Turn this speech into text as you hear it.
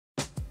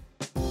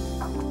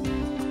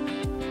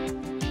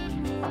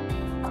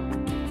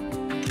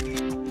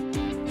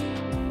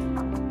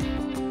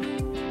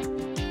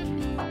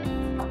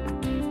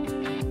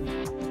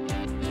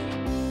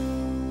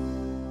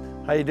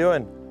How you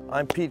doing?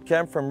 I'm Pete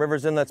Kemp from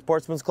Rivers Inlet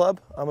Sportsman's Club.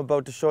 I'm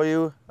about to show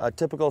you a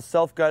typical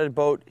self-guided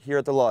boat here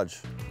at the lodge.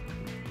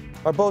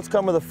 Our boats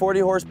come with a 40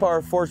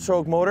 horsepower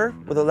 4-stroke motor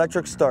with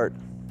electric start.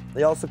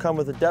 They also come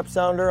with a depth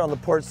sounder on the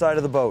port side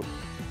of the boat.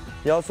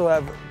 They also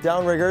have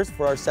downriggers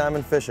for our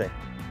salmon fishing.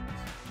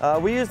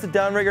 We use the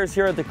downriggers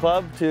here at the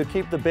club to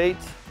keep the bait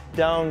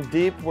down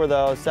deep where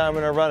the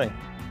salmon are running.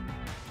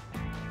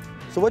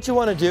 So what you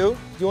want to do,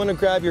 you want to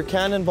grab your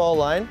cannonball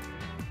line,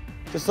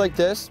 just like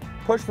this,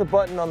 push the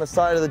button on the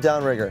side of the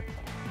downrigger.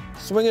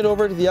 Swing it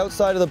over to the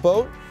outside of the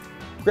boat,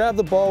 grab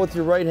the ball with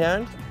your right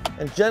hand,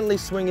 and gently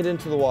swing it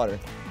into the water.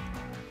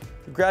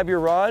 Grab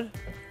your rod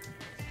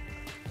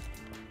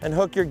and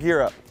hook your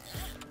gear up.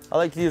 I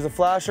like to use a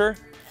flasher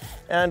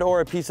and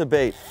or a piece of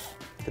bait,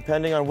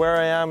 depending on where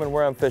I am and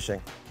where I'm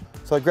fishing.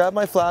 So I grab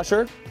my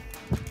flasher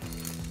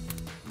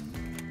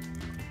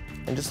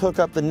and just hook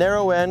up the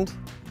narrow end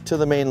to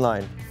the main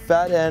line.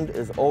 Fat end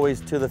is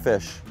always to the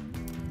fish.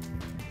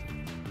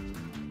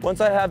 Once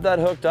I have that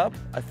hooked up,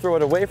 I throw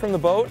it away from the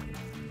boat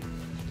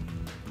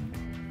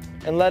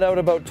and let out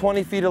about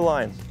 20 feet of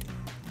line.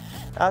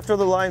 After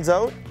the line's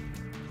out,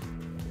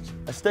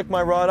 I stick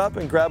my rod up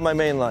and grab my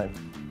main line.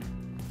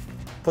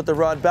 Put the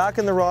rod back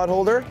in the rod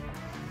holder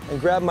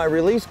and grab my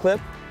release clip,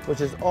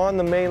 which is on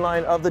the main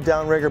line of the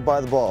downrigger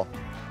by the ball,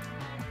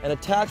 and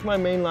attach my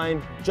main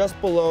line just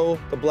below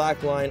the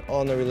black line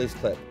on the release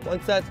clip.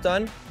 Once that's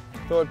done,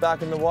 throw it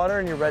back in the water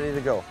and you're ready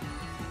to go.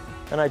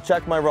 And I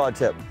check my rod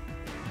tip,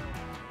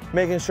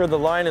 making sure the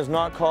line is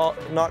not caught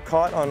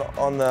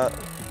on the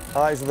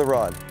eyes of the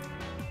rod.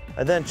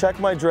 I then check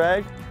my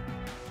drag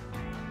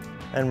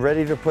and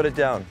ready to put it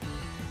down.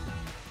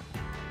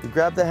 You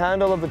grab the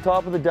handle of the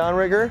top of the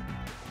downrigger,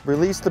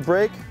 release the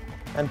brake,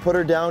 and put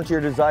her down to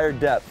your desired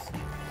depth.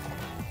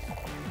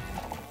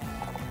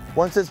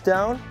 Once it's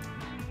down,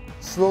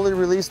 slowly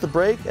release the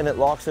brake and it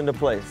locks into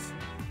place.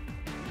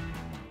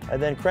 I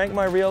then crank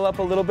my reel up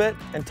a little bit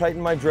and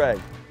tighten my drag,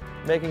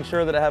 making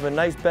sure that I have a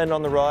nice bend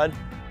on the rod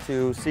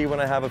to see when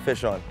I have a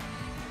fish on.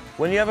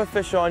 When you have a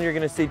fish on, you're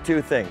going to see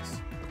two things.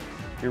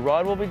 Your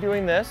rod will be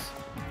doing this,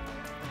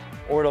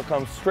 or it'll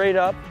come straight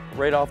up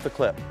right off the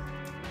clip.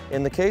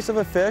 In the case of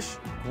a fish,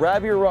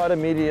 grab your rod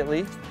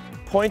immediately,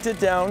 point it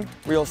down,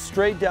 reel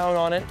straight down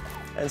on it,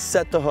 and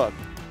set the hook.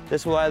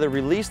 This will either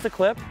release the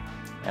clip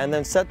and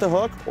then set the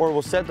hook, or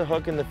will set the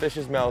hook in the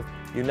fish's mouth.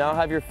 You now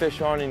have your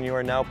fish on and you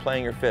are now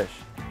playing your fish.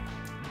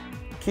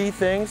 Key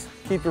things,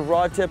 keep your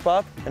rod tip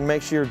up and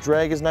make sure your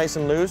drag is nice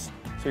and loose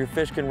so your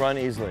fish can run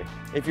easily.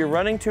 If you're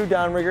running two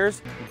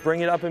downriggers, bring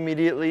it up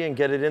immediately and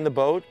get it in the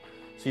boat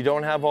so you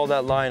don't have all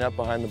that line up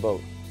behind the boat.